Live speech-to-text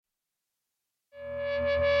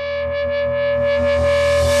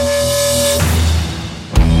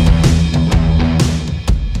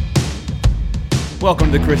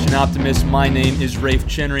Welcome to The Christian Optimist. My name is Rafe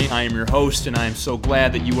Chenry. I am your host, and I am so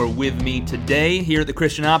glad that you are with me today here at The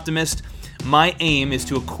Christian Optimist. My aim is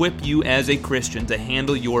to equip you as a Christian to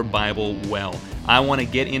handle your Bible well. I want to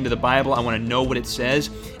get into the Bible. I want to know what it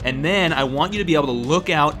says. And then I want you to be able to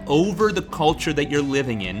look out over the culture that you're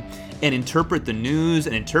living in and interpret the news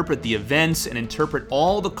and interpret the events and interpret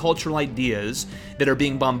all the cultural ideas that are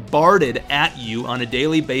being bombarded at you on a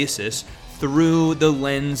daily basis through the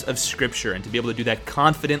lens of Scripture, and to be able to do that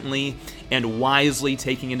confidently and wisely,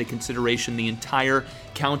 taking into consideration the entire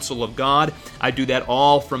counsel of God. I do that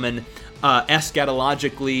all from an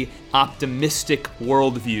eschatologically optimistic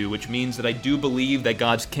worldview, which means that I do believe that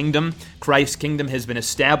God's kingdom, Christ's kingdom, has been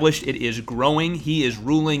established. It is growing. He is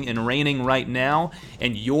ruling and reigning right now,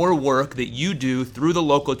 and your work that you do through the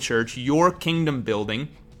local church, your kingdom building,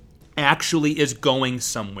 actually is going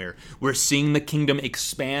somewhere. We're seeing the kingdom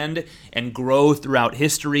expand and grow throughout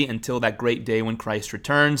history until that great day when Christ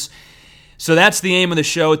returns. So that's the aim of the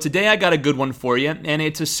show. Today I got a good one for you, and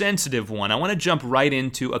it's a sensitive one. I want to jump right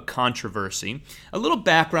into a controversy. A little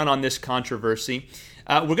background on this controversy.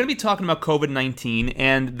 We're going to be talking about COVID-19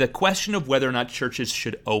 and the question of whether or not churches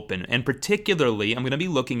should open. And particularly, I'm going to be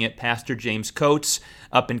looking at Pastor James Coates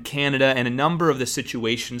up in Canada and a number of the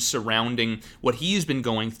situations surrounding what he's been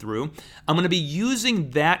going through. I'm going to be using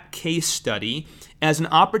that case study as an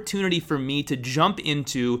opportunity for me to jump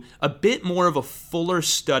into a bit more of a fuller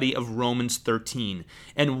study of Romans 13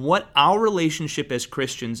 and what our relationship as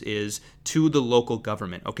Christians is to the local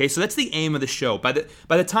government. Okay, so that's the aim of the show. By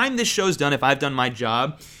the time this show's done, if I've done my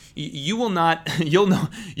job, you'll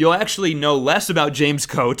actually know less about James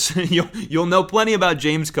Coates. You'll know plenty about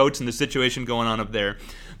James Coates and the situation going on up there,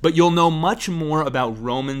 but you'll know much more about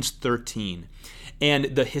Romans 13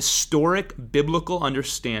 and the historic biblical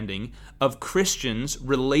understanding of Christians'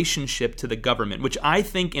 relationship to the government, which I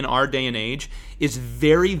think in our day and age is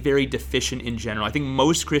very, very deficient in general. I think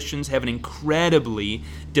most Christians have an incredibly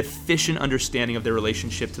deficient understanding of their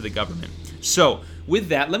relationship to the government. So, with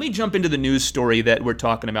that, let me jump into the news story that we're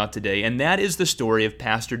talking about today, and that is the story of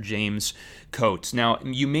Pastor James Coates. Now,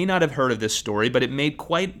 you may not have heard of this story, but it made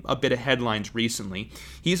quite a bit of headlines recently.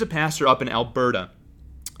 He's a pastor up in Alberta.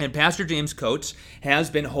 And Pastor James Coates has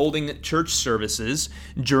been holding church services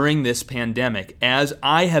during this pandemic, as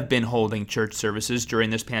I have been holding church services during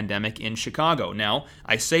this pandemic in Chicago. Now,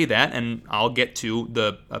 I say that, and I'll get to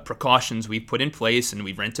the precautions we've put in place, and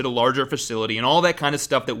we've rented a larger facility, and all that kind of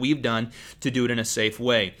stuff that we've done to do it in a safe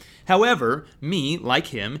way. However, me, like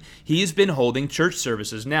him, he's been holding church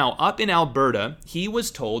services. Now, up in Alberta, he was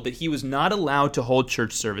told that he was not allowed to hold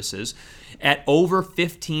church services at over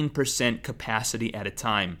 15% capacity at a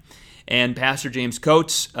time. And Pastor James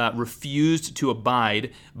Coates refused to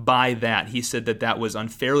abide by that. He said that that was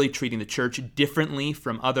unfairly treating the church differently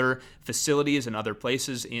from other facilities and other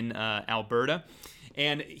places in Alberta.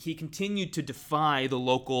 And he continued to defy the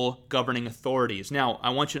local governing authorities. Now, I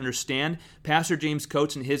want you to understand, Pastor James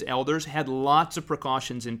Coates and his elders had lots of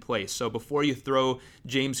precautions in place. So before you throw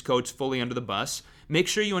James Coates fully under the bus, make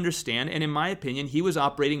sure you understand, and in my opinion, he was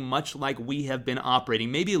operating much like we have been operating,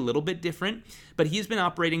 maybe a little bit different, but he's been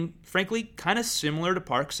operating, frankly, kind of similar to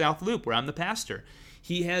Park South Loop, where I'm the pastor.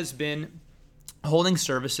 He has been holding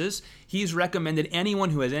services. He's recommended anyone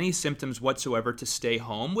who has any symptoms whatsoever to stay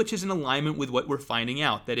home, which is in alignment with what we're finding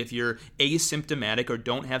out, that if you're asymptomatic or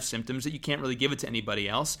don't have symptoms, that you can't really give it to anybody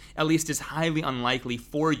else, at least is highly unlikely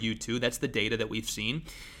for you to. That's the data that we've seen.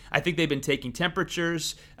 I think they've been taking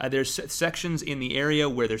temperatures. There's sections in the area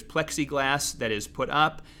where there's plexiglass that is put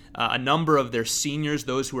up. A number of their seniors,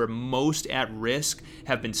 those who are most at risk,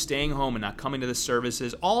 have been staying home and not coming to the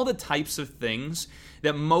services. All the types of things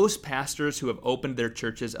that most pastors who have opened their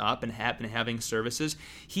churches up and have been having services,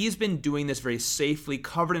 he's been doing this very safely,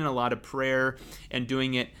 covered in a lot of prayer, and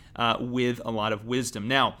doing it with a lot of wisdom.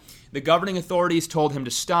 Now, the governing authorities told him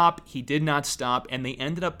to stop. He did not stop, and they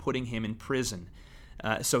ended up putting him in prison.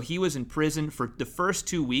 So he was in prison for the first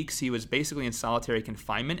 2 weeks. He was basically in solitary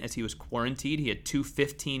confinement as he was quarantined. He had 2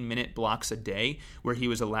 15-minute blocks a day where he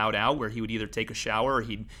was allowed out, where he would either take a shower or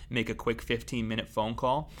he'd make a quick 15-minute phone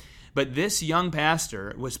call. But this young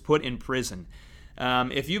pastor was put in prison.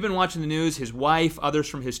 If you've been watching the news, his wife, others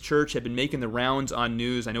from his church have been making the rounds on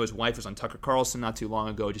news. I know his wife was on Tucker Carlson not too long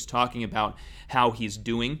ago just talking about how he's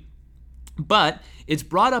doing. But it's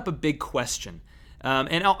brought up a big question.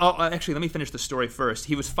 And I'll actually, let me finish the story first.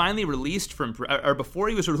 He was finally released before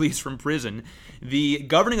he was released from prison, the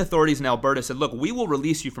governing authorities in Alberta said, look, we will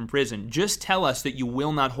release you from prison. Just tell us that you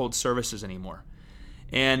will not hold services anymore.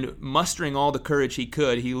 And mustering all the courage he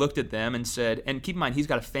could, he looked at them and said, and keep in mind, he's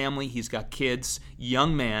got a family, he's got kids,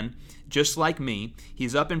 young man, just like me.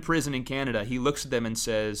 He's up in prison in Canada. He looks at them and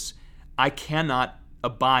says, I cannot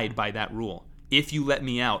abide by that rule. If you let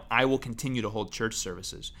me out, I will continue to hold church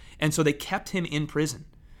services. And so they kept him in prison.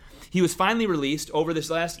 He was finally released over this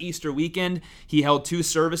last Easter weekend. He held 2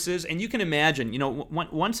 services, and you can imagine,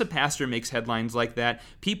 once a pastor makes headlines like that,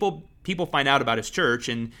 people find out about his church,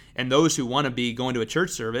 and those who want to be going to a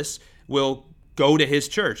church service will go to his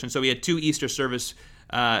church. And so he had 2 Easter services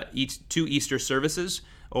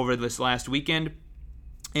over this last weekend,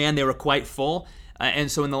 and they were quite full.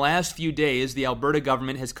 And so in the last few days, the Alberta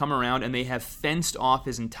government has come around and they have fenced off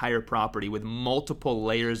his entire property with multiple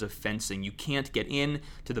layers of fencing. You can't get in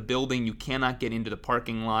to the building. You cannot get into the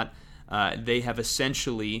parking lot. They have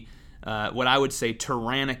essentially, what I would say,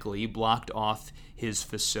 tyrannically blocked off his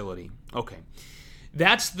facility. Okay,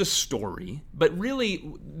 that's the story. But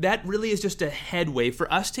really, that really is just a headway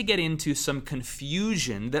for us to get into some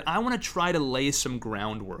confusion that I want to try to lay some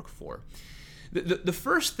groundwork for. The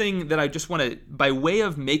first thing that I just want to, by way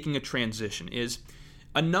of making a transition, is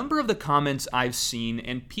a number of the comments I've seen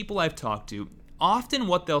and people I've talked to, often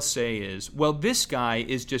what they'll say is, well, this guy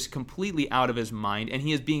is just completely out of his mind and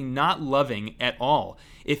he is being not loving at all.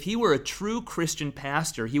 If he were a true Christian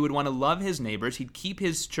pastor, he would want to love his neighbors, he'd keep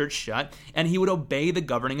his church shut, and he would obey the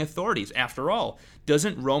governing authorities. After all,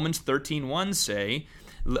 doesn't Romans 13:1 say,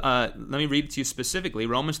 let me read it to you specifically,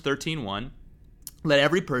 Romans 13:1, let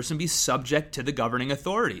every person be subject to the governing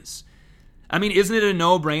authorities. I mean, isn't it a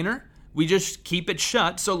no-brainer? We just keep it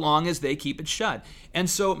shut so long as they keep it shut. And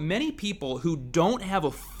so many people who don't have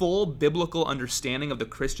a full biblical understanding of the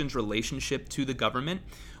Christian's relationship to the government,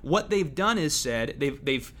 what they've done is said,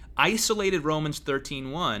 they've isolated Romans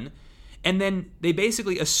 13:1, and then they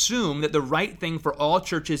basically assume that the right thing for all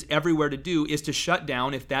churches everywhere to do is to shut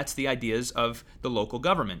down if that's the ideas of the local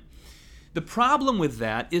government. The problem with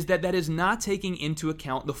that is that is not taking into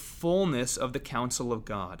account the fullness of the counsel of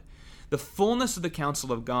God. The fullness of the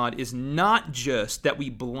counsel of God is not just that we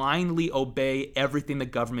blindly obey everything the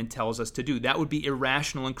government tells us to do. That would be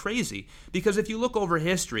irrational and crazy. Because if you look over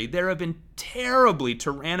history, there have been terribly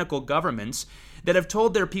tyrannical governments that have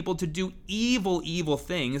told their people to do evil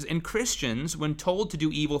things, and Christians, when told to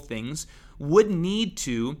do evil things, would need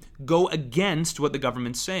to go against what the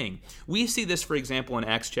government's saying. We see this, for example, in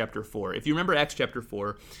Acts chapter 4. If you remember Acts chapter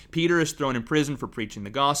 4, Peter is thrown in prison for preaching the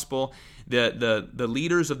gospel. The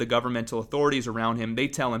leaders of the governmental authorities around him, they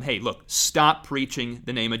tell him, hey, look, stop preaching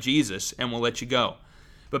the name of Jesus and we'll let you go.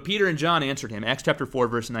 But Peter and John answered him. Acts chapter 4,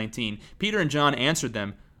 verse 19. Peter and John answered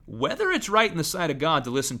them, whether it's right in the sight of God to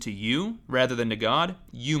listen to you rather than to God,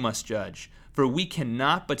 you must judge. For we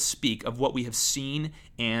cannot but speak of what we have seen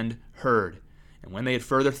and heard. And when they had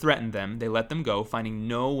further threatened them, they let them go, finding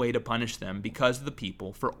no way to punish them because of the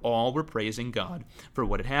people, for all were praising God for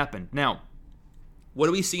what had happened. Now, what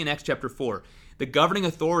do we see in Acts chapter 4? The governing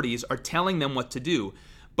authorities are telling them what to do,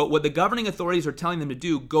 but what the governing authorities are telling them to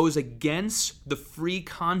do goes against the free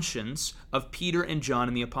conscience of Peter and John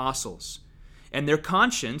and the apostles. And their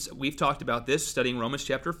conscience, we've talked about this studying Romans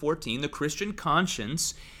chapter 14, the Christian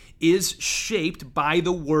conscience is shaped by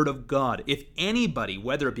the Word of God. If anybody,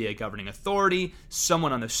 whether it be a governing authority,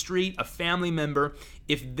 someone on the street, a family member,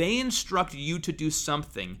 if they instruct you to do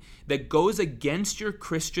something that goes against your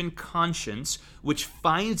Christian conscience, which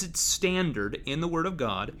finds its standard in the Word of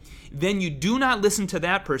God, then you do not listen to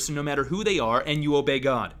that person no matter who they are, and you obey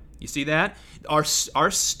God. You see that?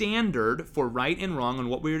 Our standard for right and wrong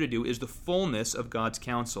and what we are to do is the fullness of God's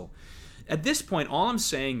counsel. At this point, all I'm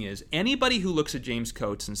saying is anybody who looks at James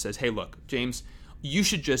Coates and says, hey, look, James, you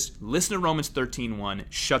should just listen to Romans 13:1,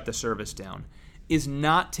 shut the service down, is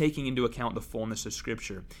not taking into account the fullness of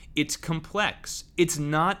Scripture. It's complex. It's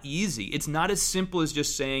not easy. It's not as simple as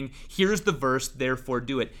just saying, here's the verse, therefore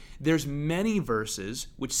do it. There's many verses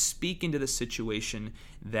which speak into the situation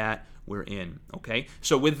that we're in, okay?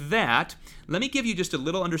 So with that, let me give you just a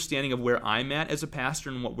little understanding of where I'm at as a pastor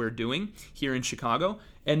and what we're doing here in Chicago,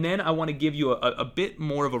 and then I want to give you a bit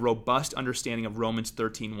more of a robust understanding of Romans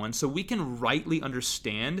 13:1 so we can rightly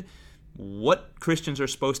understand what Christians are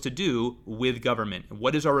supposed to do with government.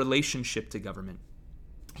 What is our relationship to government?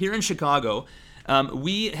 Here in Chicago,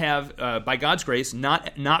 we have, by God's grace,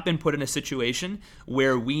 not been put in a situation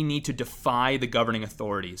where we need to defy the governing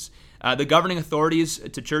authorities. The governing authorities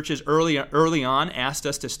to churches early on asked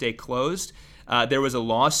us to stay closed. There was a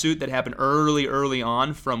lawsuit that happened early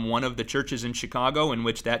on from one of the churches in Chicago in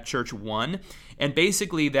which that church won. And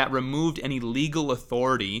basically that removed any legal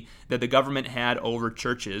authority that the government had over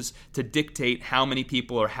churches to dictate how many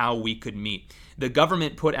people or how we could meet. The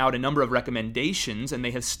government put out a number of recommendations, and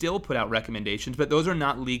they have still put out recommendations, but those are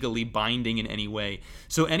not legally binding in any way.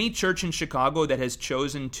 So any church in Chicago that has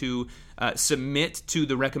chosen to submit to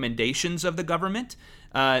the recommendations of the government,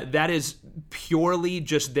 that is purely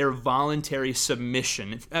just their voluntary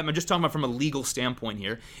submission. I'm just talking about from a legal standpoint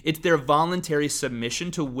here. It's their voluntary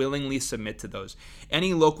submission to willingly submit to those.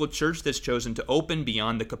 Any local church that's chosen to open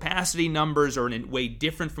beyond the capacity numbers or in a way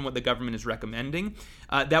different from what the government is recommending,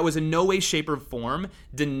 that was in no way, shape, or form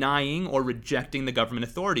denying or rejecting the government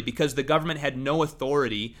authority, because the government had no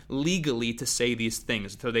authority legally to say these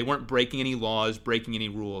things. So they weren't breaking any laws, breaking any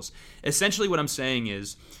rules. Essentially what I'm saying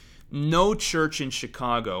is, no church in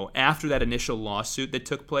Chicago, after that initial lawsuit that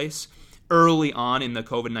took place early on in the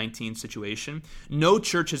COVID-19 situation, no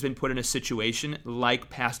church has been put in a situation like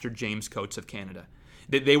Pastor James Coates of Canada.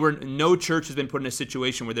 No church has been put in a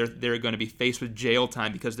situation where they're going to be faced with jail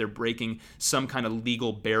time because they're breaking some kind of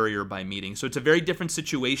legal barrier by meeting. So it's a very different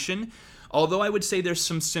situation, although I would say there's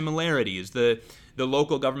some similarities. The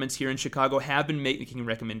local governments here in Chicago have been making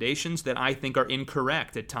recommendations that I think are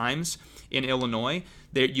incorrect at times. In Illinois,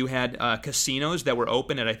 you had casinos that were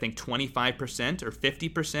open at, I think, 25% or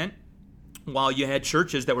 50%, while you had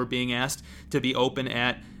churches that were being asked to be open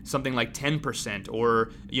at something like 10%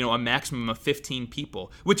 or, a maximum of 15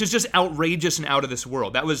 people, which is just outrageous and out of this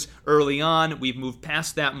world. That was early on. We've moved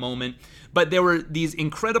past that moment. But there were these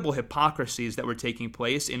incredible hypocrisies that were taking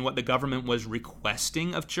place in what the government was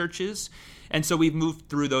requesting of churches. And so we've moved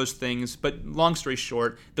through those things. But long story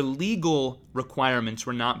short, the legal requirements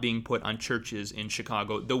were not being put on churches in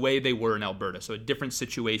Chicago the way they were in Alberta. So a different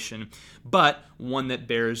situation, but one that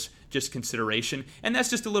bears just consideration. And that's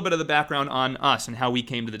just a little bit of the background on us and how we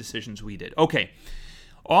came to the decisions we did. Okay,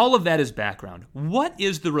 all of that is background. What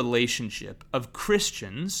is the relationship of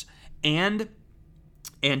Christians and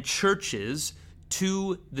churches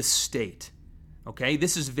to the state? Okay,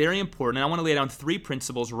 this is very important, and I want to lay down 3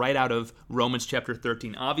 principles right out of Romans chapter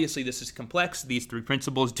 13. Obviously, this is complex. These 3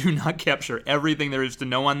 principles do not capture everything there is to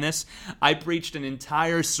know on this. I preached an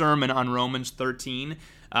entire sermon on Romans 13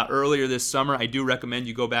 earlier this summer. I do recommend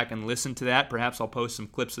you go back and listen to that. Perhaps I'll post some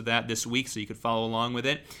clips of that this week so you could follow along with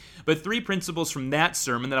it. But 3 principles from that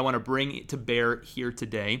sermon that I want to bring to bear here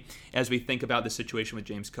today as we think about the situation with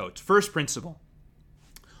James Coates. First principle: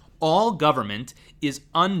 all government is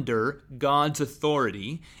under God's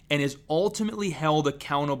authority and is ultimately held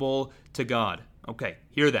accountable to God. Okay,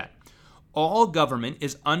 hear that. All government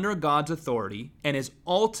is under God's authority and is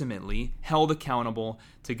ultimately held accountable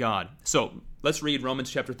to God. So let's read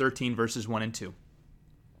Romans chapter 13, verses 1 and 2.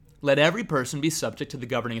 Let every person be subject to the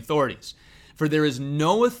governing authorities, for there is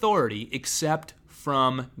no authority except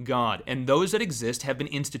from God, and those that exist have been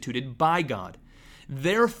instituted by God.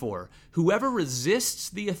 Therefore, whoever resists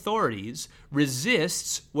the authorities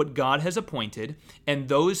resists what God has appointed, and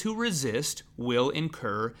those who resist will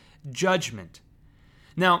incur judgment.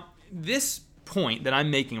 Now, this point that I'm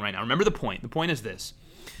making right now, remember the point. The point is this: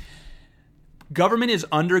 government is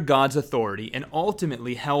under God's authority and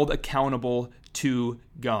ultimately held accountable to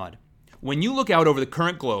God. When you look out over the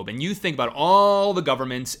current globe and you think about all the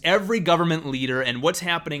governments, every government leader, and what's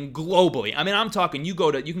happening globally, I mean, I'm talking, you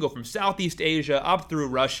can go from Southeast Asia up through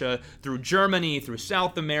Russia, through Germany, through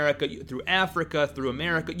South America, through Africa, through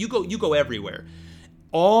America. You go everywhere.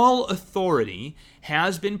 All authority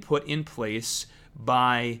has been put in place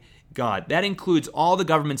by God. That includes all the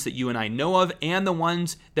governments that you and I know of and the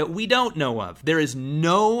ones that we don't know of. There is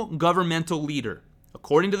no governmental leader,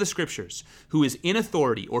 according to the Scriptures, who is in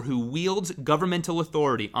authority or who wields governmental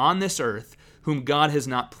authority on this earth whom God has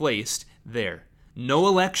not placed there. No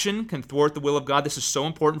election can thwart the will of God. This is so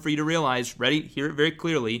important for you to realize. Ready? Hear it very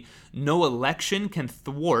clearly. No election can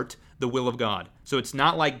thwart the will of God. So it's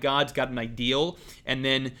not like God's got an ideal and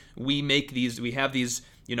then we have these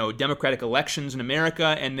democratic elections in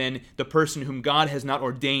America, and then the person whom God has not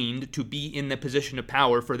ordained to be in the position of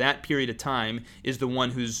power for that period of time is the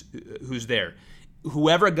one who's there.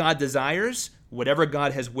 Whoever God desires, whatever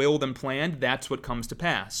God has willed and planned, that's what comes to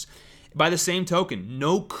pass. By the same token,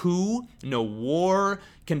 no coup, no war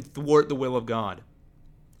can thwart the will of God.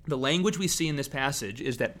 The language we see in this passage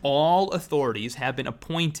is that all authorities have been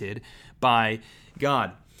appointed by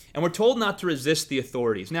God. And we're told not to resist the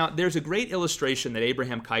authorities. Now, there's a great illustration that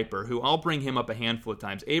Abraham Kuyper, who I'll bring him up a handful of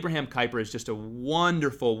times. Abraham Kuyper is just a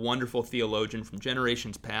wonderful, wonderful theologian from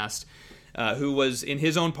generations past, who was in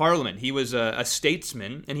his own parliament. He was a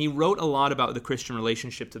statesman, and he wrote a lot about the Christian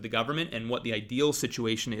relationship to the government and what the ideal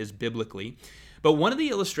situation is biblically. But one of the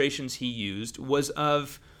illustrations he used was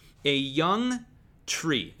of a young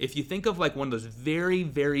tree. If you think of like one of those very,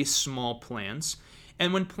 very small plants,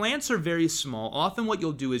 And when plants are very small, often what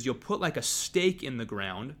you'll do is you'll put like a stake in the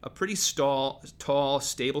ground, a pretty tall,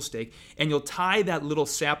 stable stake, and you'll tie that little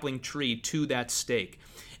sapling tree to that stake.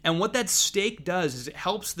 And what that stake does is it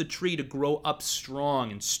helps the tree to grow up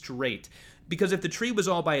strong and straight. Because if the tree was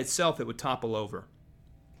all by itself, it would topple over.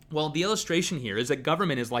 Well, the illustration here is that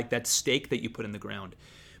government is like that stake that you put in the ground.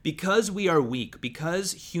 Because we are weak,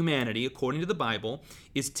 because humanity, according to the Bible,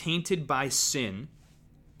 is tainted by sin,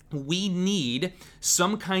 we need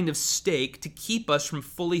some kind of stake to keep us from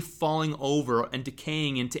fully falling over and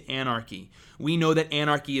decaying into anarchy. We know that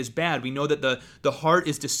anarchy is bad. We know that the heart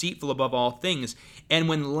is deceitful above all things. And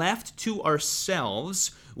when left to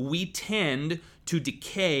ourselves, we tend to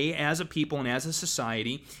decay as a people and as a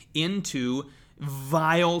society into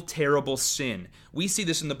vile, terrible sin. We see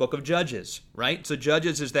this in the book of Judges, right? So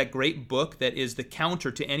Judges is that great book that is the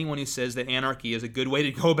counter to anyone who says that anarchy is a good way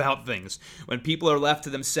to go about things. When people are left to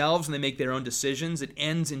themselves and they make their own decisions, it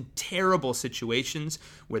ends in terrible situations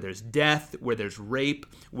where there's death, where there's rape,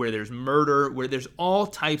 where there's murder, where there's all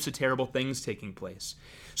types of terrible things taking place.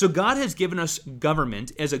 So God has given us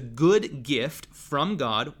government as a good gift from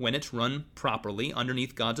God when it's run properly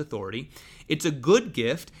underneath God's authority. It's a good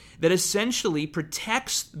gift that essentially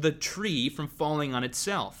protects the tree from falling on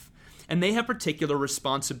itself. And they have particular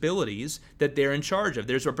responsibilities that they're in charge of.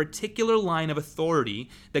 There's a particular line of authority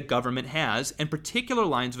that government has and particular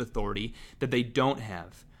lines of authority that they don't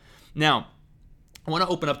have. Now, I want to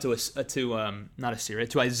open up to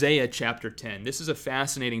Isaiah chapter 10. This is a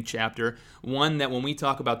fascinating chapter, one that when we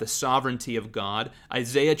talk about the sovereignty of God,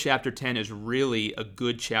 Isaiah chapter 10 is really a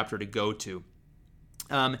good chapter to go to.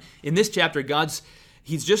 In this chapter,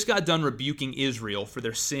 He's just got done rebuking Israel for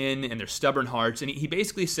their sin and their stubborn hearts, and he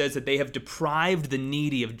basically says that they have deprived the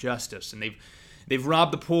needy of justice, and they've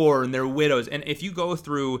robbed the poor and their widows. And if you go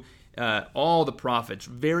through all the prophets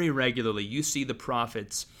very regularly, you see the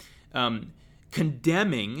prophets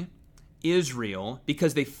condemning Israel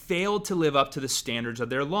because they failed to live up to the standards of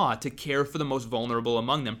their law, to care for the most vulnerable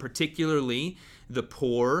among them, particularly the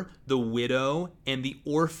poor, the widow, and the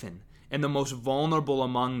orphan, and the most vulnerable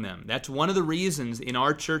among them. That's one of the reasons in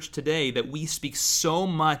our church today that we speak so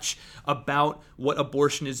much about what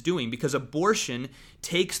abortion is doing, because abortion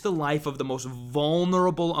takes the life of the most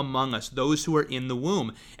vulnerable among us, those who are in the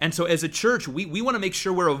womb. And so as a church, we want to make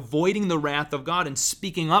sure we're avoiding the wrath of God and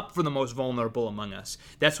speaking up for the most vulnerable among us.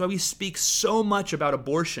 That's why we speak so much about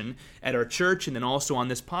abortion at our church and then also on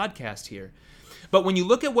this podcast here. But when you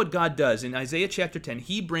look at what God does in Isaiah chapter 10,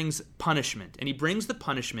 he brings punishment. And he brings the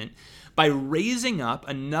punishment by raising up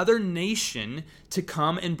another nation to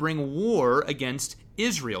come and bring war against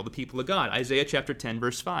Israel, the people of God. Isaiah chapter 10,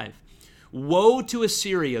 verse 5. Woe to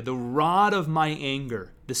Assyria, the rod of my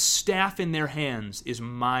anger. The staff in their hands is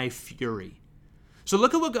my fury. So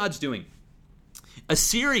look at what God's doing.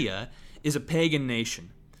 Assyria is a pagan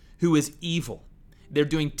nation who is evil. They're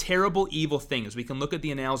doing terrible, evil things. We can look at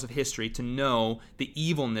the annals of history to know the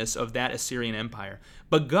evilness of that Assyrian empire.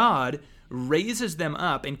 But God raises them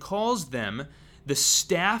up and calls them the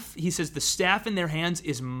staff. He says, the staff in their hands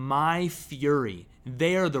is my fury.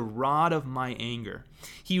 They are the rod of my anger.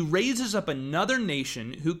 He raises up another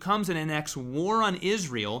nation who comes and enacts war on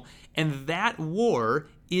Israel, and that war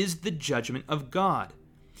is the judgment of God.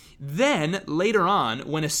 Then, later on,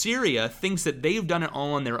 when Assyria thinks that they've done it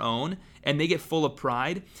all on their own, and they get full of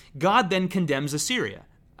pride, God then condemns Assyria.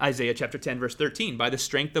 Isaiah chapter 10, verse 13, by the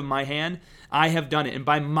strength of my hand, I have done it, and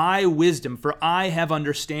by my wisdom, for I have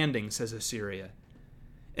understanding, says Assyria.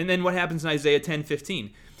 And then what happens in Isaiah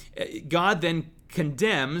 10:15? God then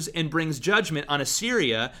condemns and brings judgment on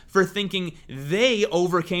Assyria for thinking they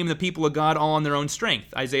overcame the people of God all on their own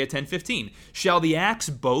strength. Isaiah 10:15. Shall the axe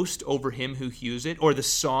boast over him who hews it, or the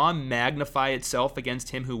saw magnify itself against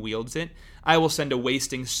him who wields it? I will send a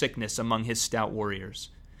wasting sickness among his stout warriors.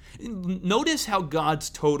 Notice how God's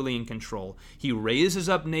totally in control. He raises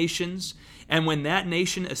up nations, and when that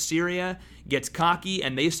nation, Assyria, gets cocky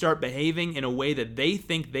and they start behaving in a way that they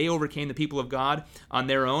think they overcame the people of God on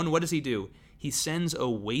their own, what does he do? He sends a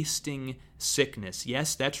wasting sickness.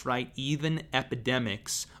 Yes, that's right. Even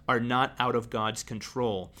epidemics are not out of God's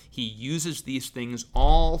control. He uses these things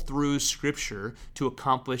all through Scripture to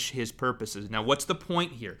accomplish his purposes. Now, what's the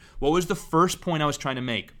point here? What was the first point I was trying to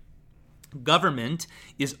make? Government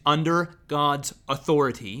is under God's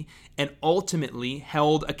authority and ultimately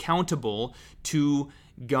held accountable to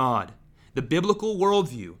God. The biblical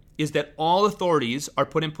worldview is that all authorities are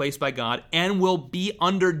put in place by God and will be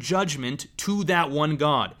under judgment to that one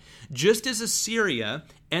God. Just as Assyria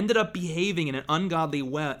ended up behaving in an ungodly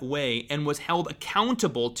way and was held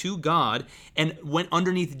accountable to God and went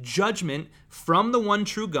underneath judgment from the one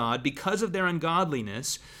true God because of their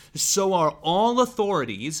ungodliness, so are all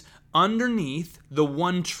authorities underneath the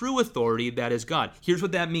one true authority that is God. Here's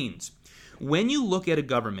what that means. When you look at a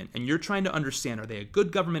government and you're trying to understand, are they a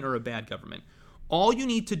good government or a bad government, all you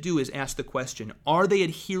need to do is ask the question, are they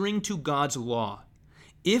adhering to God's law?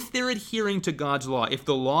 If they're adhering to God's law, if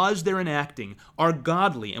the laws they're enacting are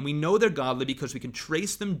godly, and we know they're godly because we can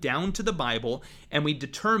trace them down to the Bible, and we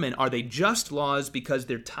determine, are they just laws because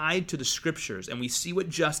they're tied to the Scriptures, and we see what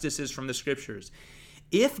justice is from the Scriptures.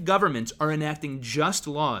 If governments are enacting just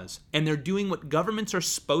laws, and they're doing what governments are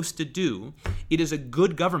supposed to do, it is a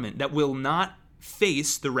good government that will not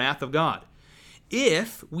face the wrath of God.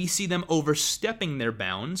 If we see them overstepping their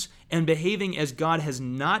bounds and behaving as God has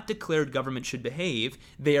not declared government should behave,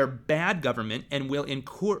 they are bad government and will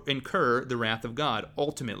incur the wrath of God,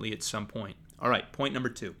 ultimately at some point. All right, point number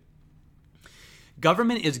 2.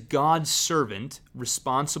 Government is God's servant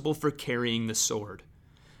responsible for carrying the sword.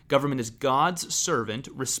 Government is God's servant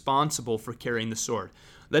responsible for carrying the sword.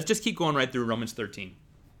 Let's just keep going right through Romans 13.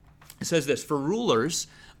 It says this, "For rulers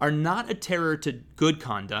are not a terror to good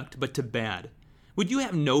conduct, but to bad. Would you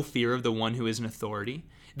have no fear of the one who is in authority?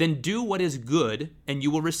 Then do what is good, and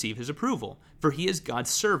you will receive his approval, for he is God's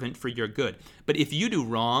servant for your good. But if you do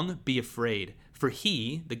wrong, be afraid, for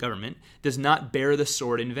he," the government, "does not bear the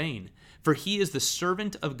sword in vain. For he is the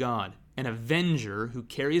servant of God, an avenger who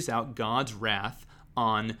carries out God's wrath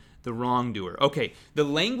on the wrongdoer." Okay, the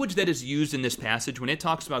language that is used in this passage when it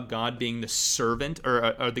talks about God being the servant,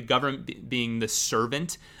 or the government being the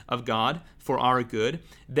servant of God for our good,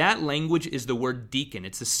 that language is the word deacon.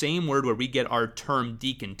 It's the same word where we get our term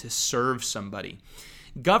deacon, to serve somebody.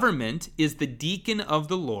 Government is the deacon of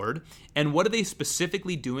the Lord, and what are they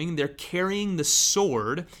specifically doing? They're carrying the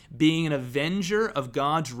sword, being an avenger of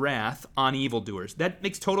God's wrath on evildoers. That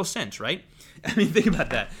makes total sense, right? I mean, think about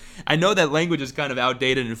that. I know that language is kind of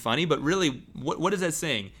outdated and funny, but really, what is that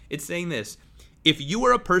saying? It's saying this. If you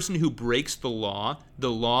are a person who breaks the law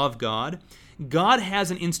of God, God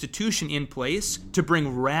has an institution in place to bring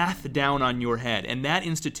wrath down on your head, and that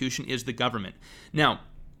institution is the government. Now,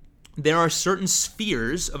 there are certain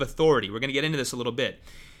spheres of authority. We're going to get into this a little bit.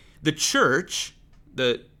 The church,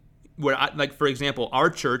 for example, our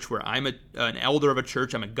church, where I'm an elder of a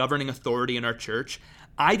church, I'm a governing authority in our church,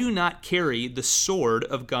 I do not carry the sword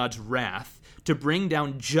of God's wrath to bring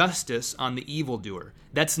down justice on the evildoer.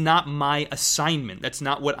 That's not my assignment. That's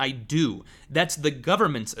not what I do. That's the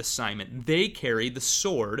government's assignment. They carry the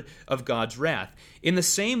sword of God's wrath. In the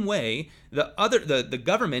same way, the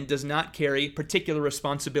government does not carry particular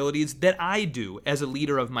responsibilities that I do as a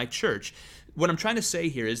leader of my church. What I'm trying to say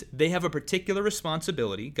here is they have a particular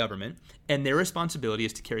responsibility, government, and their responsibility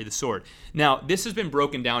is to carry the sword. Now, this has been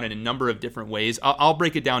broken down in a number of different ways. I'll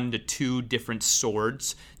break it down into 2 different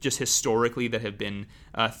swords, just historically, that have been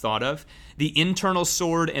thought of. The internal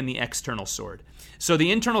sword and the external sword. So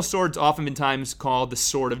the internal sword is oftentimes called the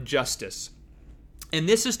sword of justice. And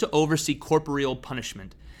this is to oversee corporeal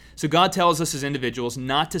punishment. So God tells us as individuals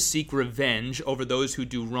not to seek revenge over those who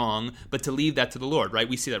do wrong, but to leave that to the Lord, right?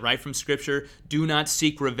 We see that right from Scripture. Do not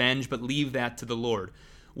seek revenge, but leave that to the Lord.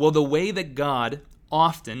 Well, the way that God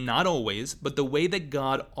often, not always, but the way that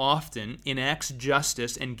God often enacts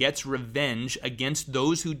justice and gets revenge against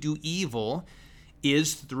those who do evil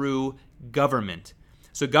is through government.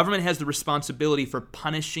 So government has the responsibility for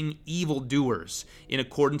punishing evildoers in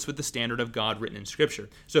accordance with the standard of God written in Scripture.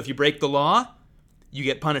 So if you break the law, you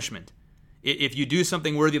get punishment. If you do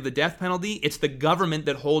something worthy of the death penalty, it's the government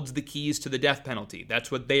that holds the keys to the death penalty. That's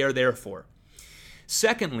what they are there for.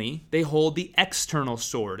 Secondly, they hold the external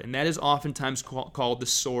sword, and that is oftentimes called the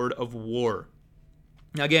sword of war.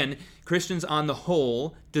 Now again, Christians on the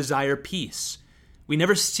whole desire peace. We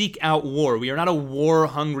never seek out war. We are not a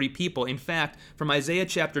war-hungry people. In fact, from Isaiah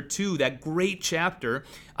chapter 2, that great chapter,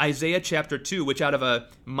 Isaiah chapter 2, which out of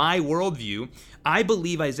my worldview, I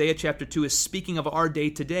believe Isaiah chapter 2 is speaking of our day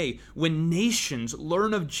today, when nations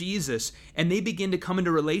learn of Jesus and they begin to come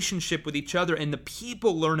into relationship with each other and the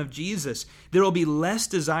people learn of Jesus, there will be less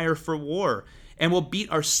desire for war. And we'll beat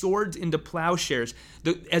our swords into plowshares.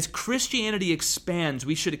 As Christianity expands,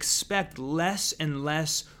 we should expect less and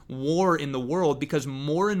less war in the world because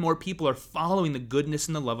more and more people are following the goodness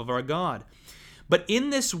and the love of our God. But in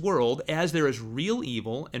this world, as there is real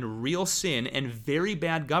evil and real sin and very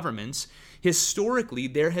bad governments, historically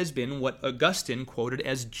there has been what Augustine quoted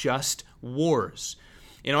as just wars.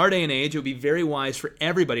 In our day and age, it would be very wise for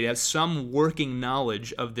everybody to have some working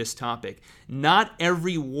knowledge of this topic. Not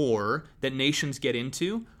every war that nations get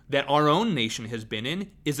into, that our own nation has been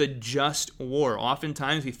in, is a just war.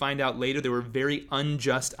 Oftentimes, we find out later there were very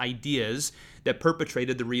unjust ideas that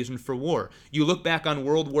perpetrated the reason for war. You look back on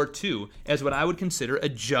World War II as what I would consider a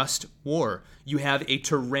just war. You have a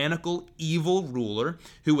tyrannical, evil ruler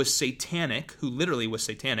who was satanic, who literally was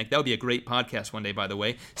satanic. That would be a great podcast one day, by the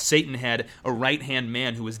way. Satan had a right-hand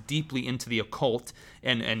man who was deeply into the occult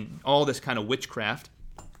and all this kind of witchcraft.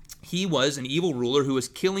 He was an evil ruler who was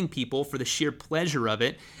killing people for the sheer pleasure of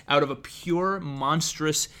it out of a pure,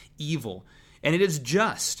 monstrous evil. And it is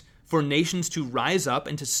just for nations to rise up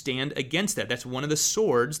and to stand against that. That's one of the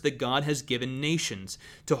swords that God has given nations,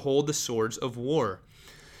 to hold the swords of war.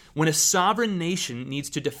 When a sovereign nation needs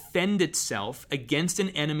to defend itself against an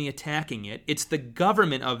enemy attacking it, it's the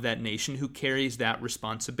government of that nation who carries that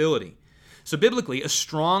responsibility. So biblically, a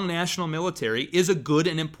strong national military is a good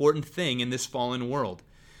and important thing in this fallen world.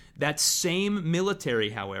 That same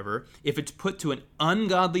military, however, if it's put to an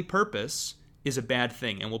ungodly purpose, is a bad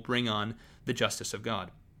thing and will bring on the justice of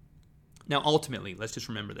God. Now, ultimately, let's just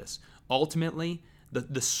remember this. Ultimately,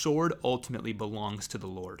 the sword ultimately belongs to the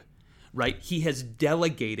Lord, right? He has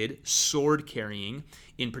delegated sword carrying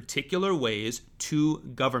in particular ways to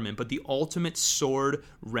government, but the ultimate sword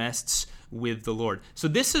rests with the Lord. So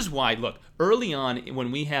this is why, look, early on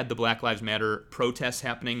when we had the Black Lives Matter protests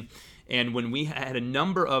happening, and when we had a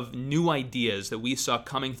number of new ideas that we saw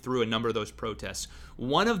coming through a number of those protests,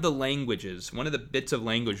 one of the bits of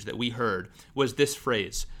language that we heard was this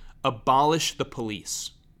phrase: abolish the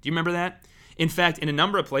police. Do you remember that? In fact, in a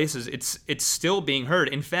number of places, it's still being heard.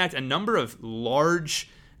 In fact, a number of large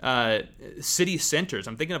city centers,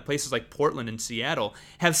 I'm thinking of places like Portland and Seattle,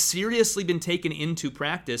 have seriously been taken into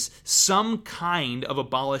practice some kind of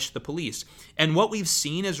abolish the police. And what we've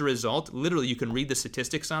seen as a result, literally you can read the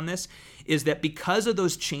statistics on this, is that because of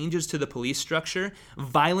those changes to the police structure,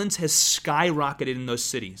 violence has skyrocketed in those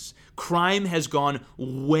cities. Crime has gone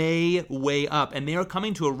way, way up, and they are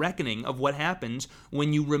coming to a reckoning of what happens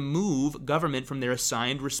when you remove government from their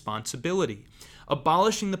assigned responsibility.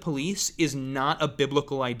 Abolishing the police is not a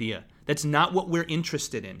biblical idea. That's not what we're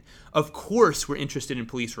interested in. Of course, we're interested in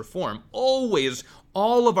police reform. Always,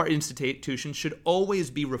 all of our institutions should always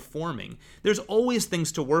be reforming. There's always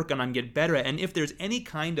things to work on and get better at, and if there's any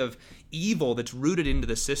kind of evil that's rooted into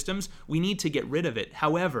the systems, we need to get rid of it.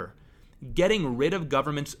 However, getting rid of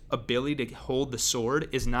government's ability to hold the sword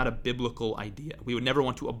is not a biblical idea. We would never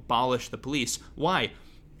want to abolish the police. Why?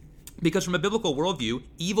 Because from a biblical worldview,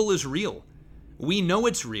 evil is real. We know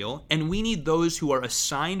it's real, and we need those who are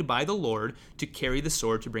assigned by the Lord to carry the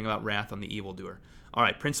sword to bring about wrath on the evildoer. All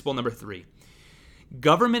right, principle number 3.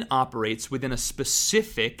 Government operates within a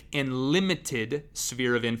specific and limited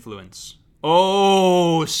sphere of influence.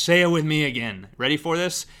 Oh, say it with me again. Ready for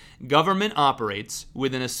this? Government operates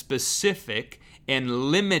within a specific and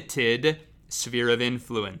limited sphere of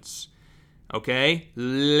influence. Okay?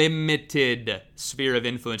 Limited sphere of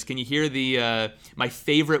influence. Can you hear my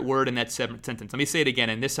favorite word in that sentence? Let me say it again,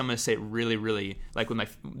 and this I'm going to say it really, really, like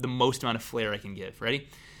with the most amount of flair I can give. Ready?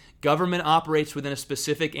 Government operates within a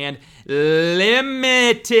specific and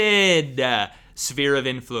limited sphere of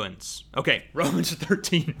influence. Okay, Romans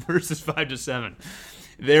 13, verses 5 to 7.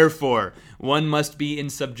 Therefore, one must be in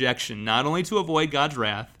subjection, not only to avoid God's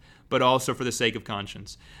wrath, but also for the sake of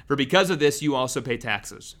conscience. For because of this, you also pay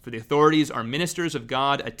taxes. For the authorities are ministers of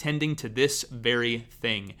God, attending to this very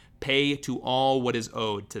thing. Pay to all what is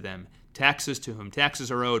owed to them. Taxes to whom taxes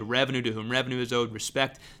are owed, revenue to whom revenue is owed,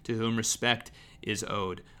 respect to whom respect is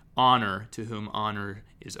owed, honor to whom honor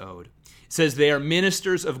is owed. It says they are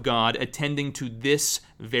ministers of God, attending to this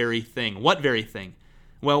very thing. What very thing?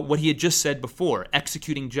 Well, what he had just said before,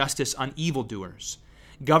 executing justice on evildoers.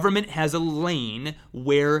 Government has a lane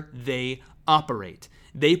where they operate.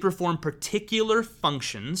 They perform particular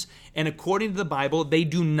functions, and according to the Bible, they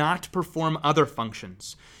do not perform other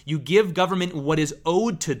functions. You give government what is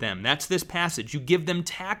owed to them. That's this passage. You give them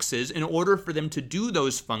taxes in order for them to do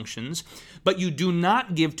those functions, but you do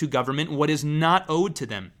not give to government what is not owed to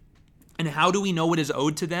them. And how do we know what is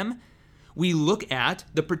owed to them? We look at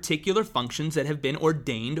the particular functions that have been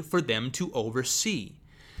ordained for them to oversee.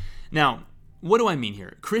 Now, what do I mean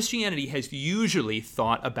here? Christianity has usually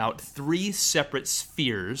thought about 3 separate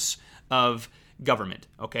spheres of government,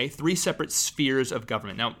 okay? 3 separate spheres of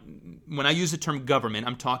government. Now, when I use the term government,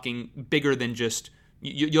 I'm talking bigger than just,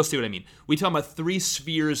 you'll see what I mean. We talk about 3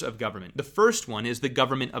 spheres of government. The first one is the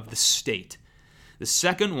government of the state. The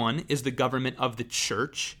second one is the government of the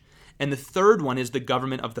church. And the third one is the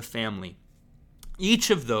government of the family.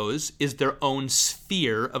 Each of those is their own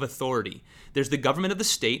sphere of authority. There's the government of the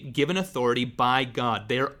state given authority by God.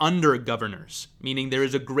 They are under governors, meaning there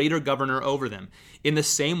is a greater governor over them. In the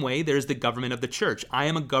same way, there's the government of the church. I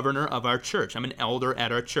am a governor of our church. I'm an elder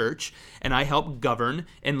at our church, and I help govern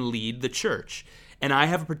and lead the church. And I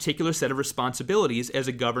have a particular set of responsibilities as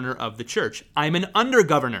a governor of the church. I'm an under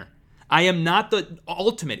governor. I am not the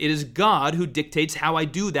ultimate. It is God who dictates how I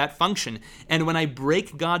do that function. And when I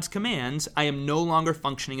break God's commands, I am no longer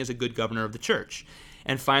functioning as a good governor of the church.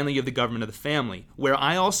 And finally, you have the government of the family, where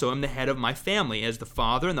I also am the head of my family. As the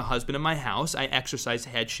father and the husband of my house, I exercise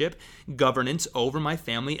headship, governance over my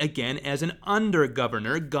family, again, as an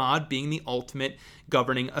under-governor, God being the ultimate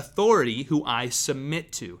governing authority who I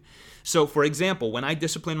submit to. So, for example, when I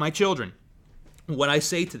discipline my children, what I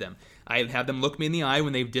say to them, I have them look me in the eye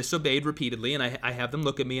when they've disobeyed repeatedly, and I have them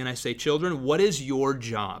look at me and I say, children, what is your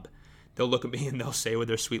job? They'll look at me and they'll say with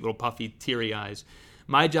their sweet little puffy, teary eyes,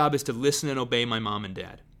 my job is to listen and obey my mom and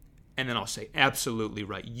dad. And then I'll say, absolutely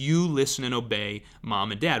right. You listen and obey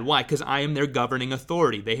mom and dad. Why? Because I am their governing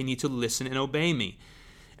authority. They need to listen and obey me.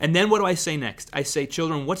 And then what do I say next? I say,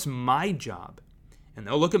 children, what's my job? And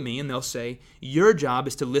they'll look at me and they'll say, your job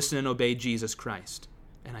is to listen and obey Jesus Christ.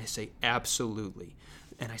 And I say, absolutely.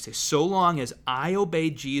 And I say, so long as I obey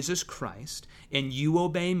Jesus Christ and you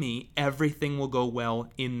obey me, everything will go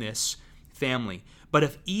well in this family. But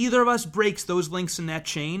if either of us breaks those links in that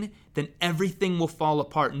chain, then everything will fall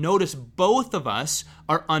apart. Notice both of us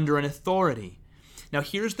are under an authority. Now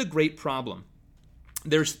here's the great problem.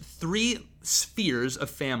 There's three spheres of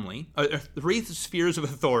authority,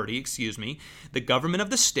 The government of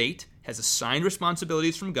the state has assigned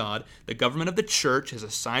responsibilities from God. The government of the church has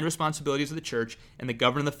assigned responsibilities of the church. And the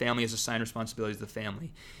government of the family has assigned responsibilities of the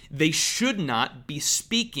family. They should not be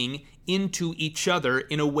speaking into each other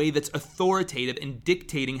in a way that's authoritative and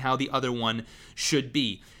dictating how the other one should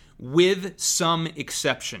be, with some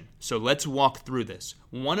exception. So let's walk through this.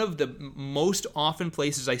 One of the most often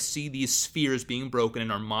places I see these spheres being broken in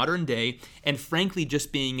our modern day, and frankly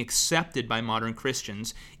just being accepted by modern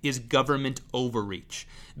Christians, is government overreach.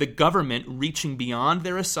 The government reaching beyond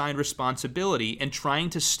their assigned responsibility and trying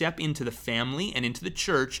to step into the family and into the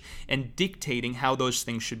church and dictating how those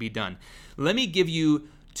things should be done. Let me give you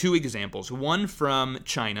two examples, one from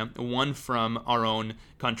China, one from our own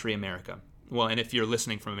country, America. Well, and if you're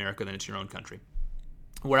listening from America, then it's your own country.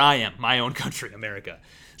 Where I am, my own country, America.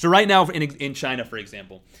 So right now in China, for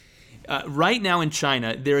example, right now in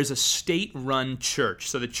China, there is a state-run church.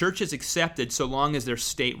 So the church is accepted so long as they're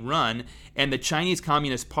state-run, and the Chinese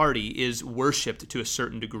Communist Party is worshipped to a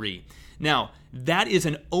certain degree. Now, that is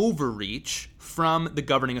an overreach from the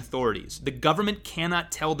governing authorities. The government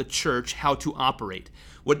cannot tell the church how to operate.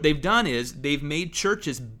 What they've done is they've made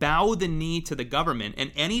churches bow the knee to the government,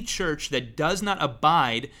 and any church that does not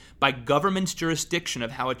abide by government's jurisdiction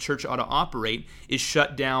of how a church ought to operate is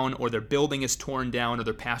shut down, or their building is torn down, or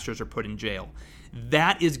their pastors are put in jail.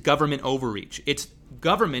 That is government overreach. It's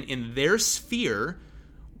government in their sphere,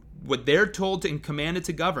 what they're told and commanded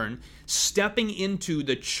to govern, stepping into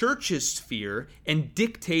the church's sphere and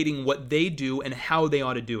dictating what they do and how they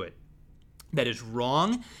ought to do it. That is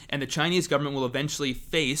wrong, and the Chinese government will eventually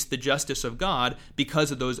face the justice of God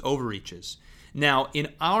because of those overreaches. Now, in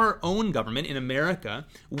our own government, in America,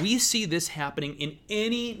 we see this happening in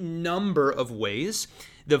any number of ways.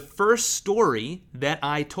 The first story that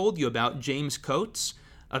I told you about, James Coates,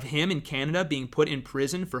 of him in Canada being put in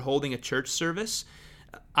prison for holding a church service,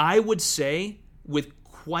 I would say, with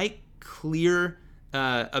quite clear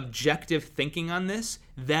objective thinking on this,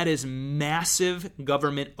 that is massive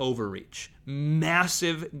government overreach.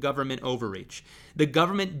 Massive government overreach. The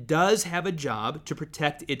government does have a job to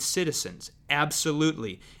protect its citizens.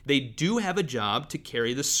 Absolutely. They do have a job to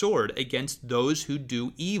carry the sword against those who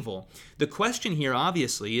do evil. The question here,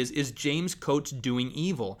 obviously, is James Coates doing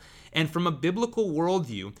evil? And from a biblical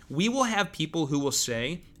worldview, we will have people who will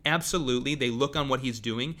say, absolutely, they look on what he's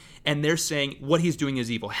doing, and they're saying what he's doing is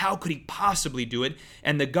evil. How could he possibly do it?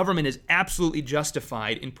 And the government is absolutely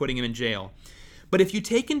justified in putting him in jail. But if you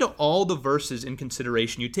take into all the verses in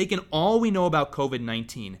consideration, you take in all we know about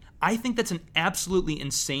COVID-19, I think that's an absolutely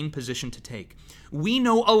insane position to take. We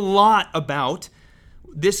know a lot about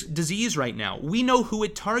this disease right now. We know who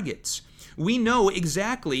it targets. We know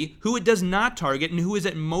exactly who it does not target and who is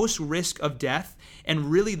at most risk of death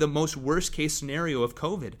and really the most worst case scenario of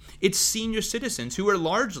COVID. It's senior citizens who are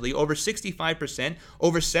largely over 65%,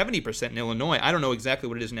 over 70% in Illinois. I don't know exactly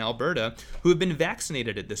what it is in Alberta, who have been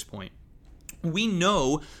vaccinated at this point. We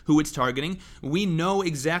know who it's targeting. We know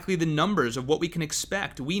exactly the numbers of what we can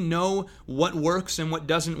expect. We know what works and what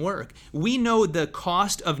doesn't work. We know the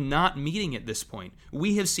cost of not meeting at this point.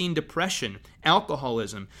 We have seen depression,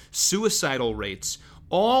 alcoholism, suicidal rates,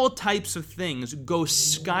 all types of things go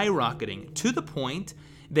skyrocketing to the point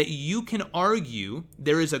that you can argue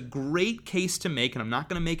there is a great case to make, and I'm not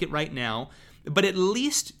going to make it right now, but at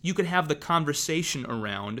least you could have the conversation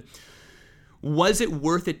around, was it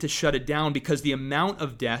worth it to shut it down because the amount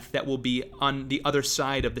of death that will be on the other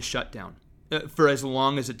side of the shutdown for as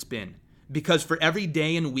long as it's been? Because for every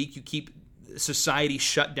day and week you keep society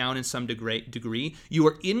shut down in some degree, you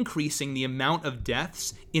are increasing the amount of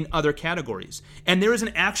deaths in other categories. And there is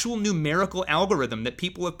an actual numerical algorithm that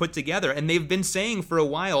people have put together, and they've been saying for a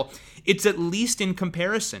while, it's at least in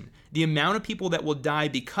comparison. The amount of people that will die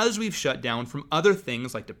because we've shut down from other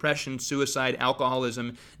things like depression, suicide,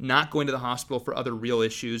 alcoholism, not going to the hospital for other real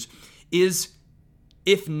issues is,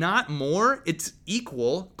 if not more, it's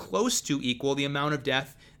equal, close to equal, the amount of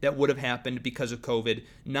death that would have happened because of COVID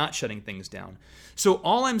not shutting things down. So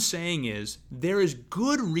all I'm saying is there is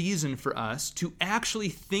good reason for us to actually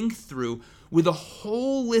think through with a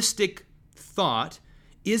holistic thought,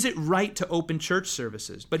 is it right to open church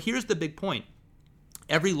services? But here's the big point.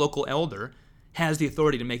 Every local elder has the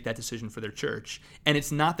authority to make that decision for their church. And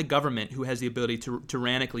it's not the government who has the ability to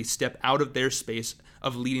tyrannically step out of their space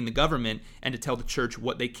of leading the government and to tell the church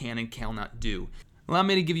what they can and cannot do. Allow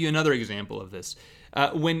me to give you another example of this.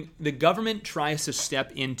 When the government tries to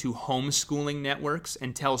step into homeschooling networks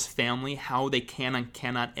and tells family how they can and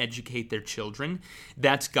cannot educate their children,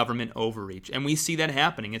 that's government overreach. And we see that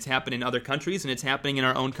happening. It's happened in other countries, and it's happening in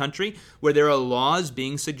our own country, where there are laws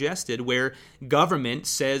being suggested where government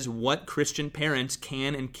says what Christian parents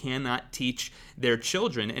can and cannot teach their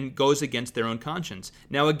children and goes against their own conscience.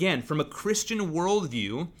 Now again, from a Christian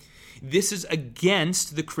worldview, this is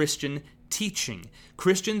against the Christian teaching.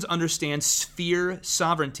 Christians understand sphere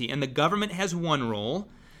sovereignty, and the government has one role,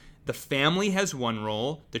 the family has one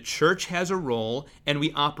role, the church has a role, and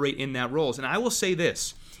we operate in that roles. And I will say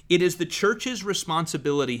this, it is the church's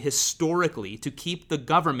responsibility historically to keep the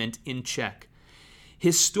government in check.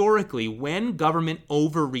 Historically, when government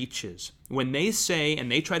overreaches, when they say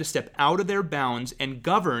and they try to step out of their bounds and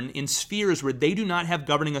govern in spheres where they do not have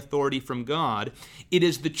governing authority from God, it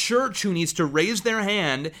is the church who needs to raise their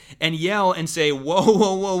hand and yell and say, whoa,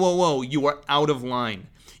 whoa, whoa, whoa, whoa, you are out of line.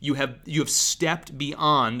 You have stepped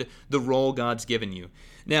beyond the role God's given you.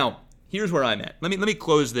 Now, here's where I'm at. Let me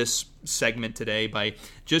close this segment today by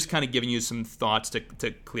just kind of giving you some thoughts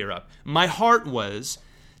to clear up. My heart was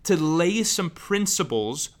to lay some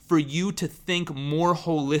principles for you to think more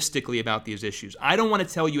holistically about these issues. I don't want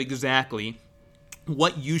to tell you exactly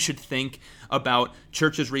what you should think about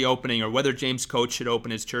churches reopening or whether James Coates should open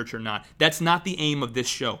his church or not. That's not the aim of this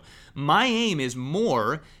show. My aim is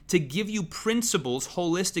more to give you principles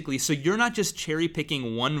holistically so you're not just cherry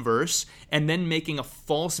picking one verse and then making a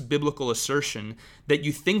false biblical assertion that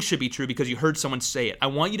you think should be true because you heard someone say it. I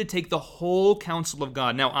want you to take the whole counsel of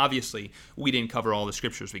God. Now, obviously, we didn't cover all the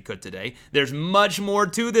scriptures we could today. There's much more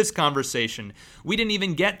to this conversation. We didn't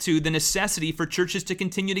even get to the necessity for churches to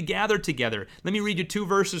continue to gather together. Let me read you 2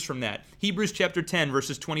 verses from that. Hebrews chapter 10,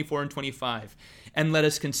 verses 24 and 25. And let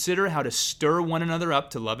us consider how to stir one another up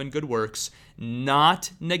to love and good works,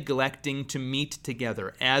 not neglecting to meet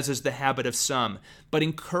together, as is the habit of some, but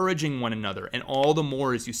encouraging one another, and all the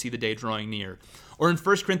more as you see the day drawing near. Or in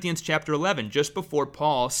 1 Corinthians chapter 11, just before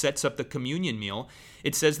Paul sets up the communion meal,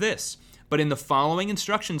 it says this, but in the following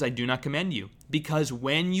instructions I do not commend you, because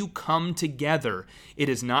when you come together, it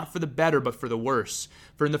is not for the better, but for the worse.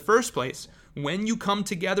 For in the first place, when you come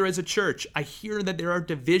together as a church, I hear that there are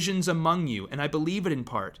divisions among you, and I believe it in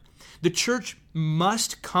part. The church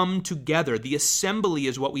must come together. The assembly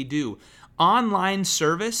is what we do. Online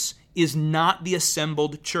service is not the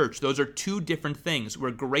assembled church. Those are 2 different things.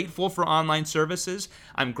 We're grateful for online services.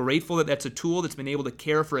 I'm grateful that that's a tool that's been able to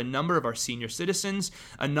care for a number of our senior citizens,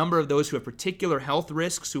 a number of those who have particular health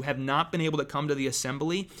risks who have not been able to come to the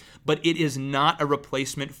assembly, but it is not a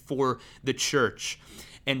replacement for the church.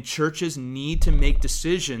 And churches need to make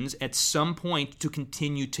decisions at some point to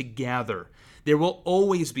continue to gather. There will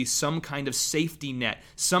always be some kind of safety net,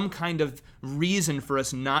 some kind of reason for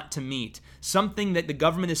us not to meet, something that the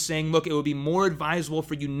government is saying, look, it would be more advisable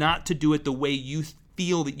for you not to do it the way you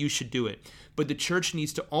feel that you should do it. But the church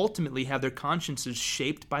needs to ultimately have their consciences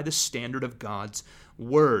shaped by the standard of God's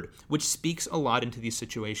word, which speaks a lot into these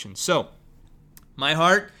situations. So, my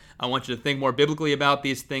heart, I want you to think more biblically about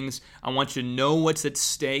these things. I want you to know what's at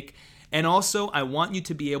stake. And also, I want you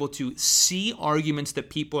to be able to see arguments that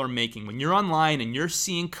people are making. When you're online and you're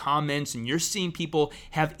seeing comments and you're seeing people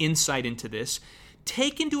have insight into this,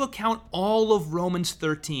 take into account all of Romans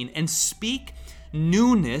 13 and speak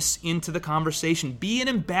newness into the conversation. Be an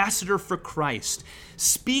ambassador for Christ.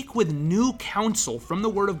 Speak with new counsel from the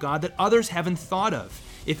Word of God that others haven't thought of.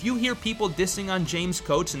 If you hear people dissing on James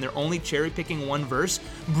Coates and they're only cherry-picking one verse,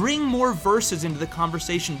 bring more verses into the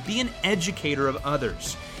conversation. Be an educator of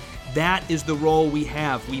others. That is the role we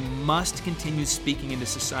have. We must continue speaking into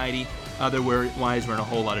society, otherwise we're in a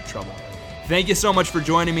whole lot of trouble. Thank you so much for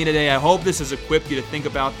joining me today. I hope this has equipped you to think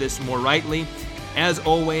about this more rightly. As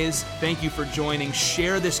always, thank you for joining.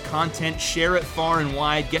 Share this content. Share it far and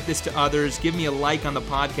wide. Get this to others. Give me a like on the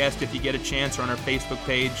podcast if you get a chance, or on our Facebook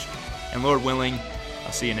page. And Lord willing,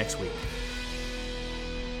 I'll see you next week.